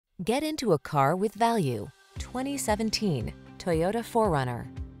Get into a car with value. 2017 Toyota 4Runner.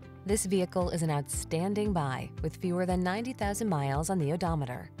 This vehicle is an outstanding buy with fewer than 90,000 miles on the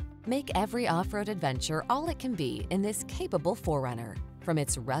odometer. Make every off-road adventure all it can be in this capable 4Runner. From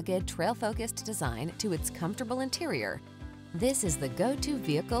its rugged, trail-focused design to its comfortable interior, this is the go-to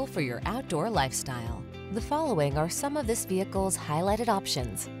vehicle for your outdoor lifestyle. The following are some of this vehicle's highlighted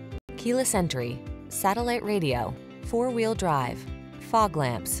options: keyless entry, satellite radio, four-wheel drive, fog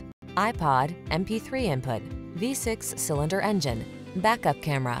lamps, iPod, MP3 input, V6 cylinder engine, backup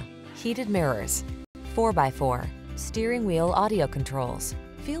camera, heated mirrors, 4x4, steering wheel audio controls.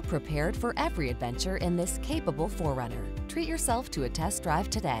 Feel prepared for every adventure in this capable 4Runner. Treat yourself to a test drive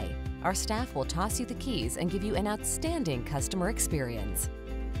today. Our staff will toss you the keys and give you an outstanding customer experience.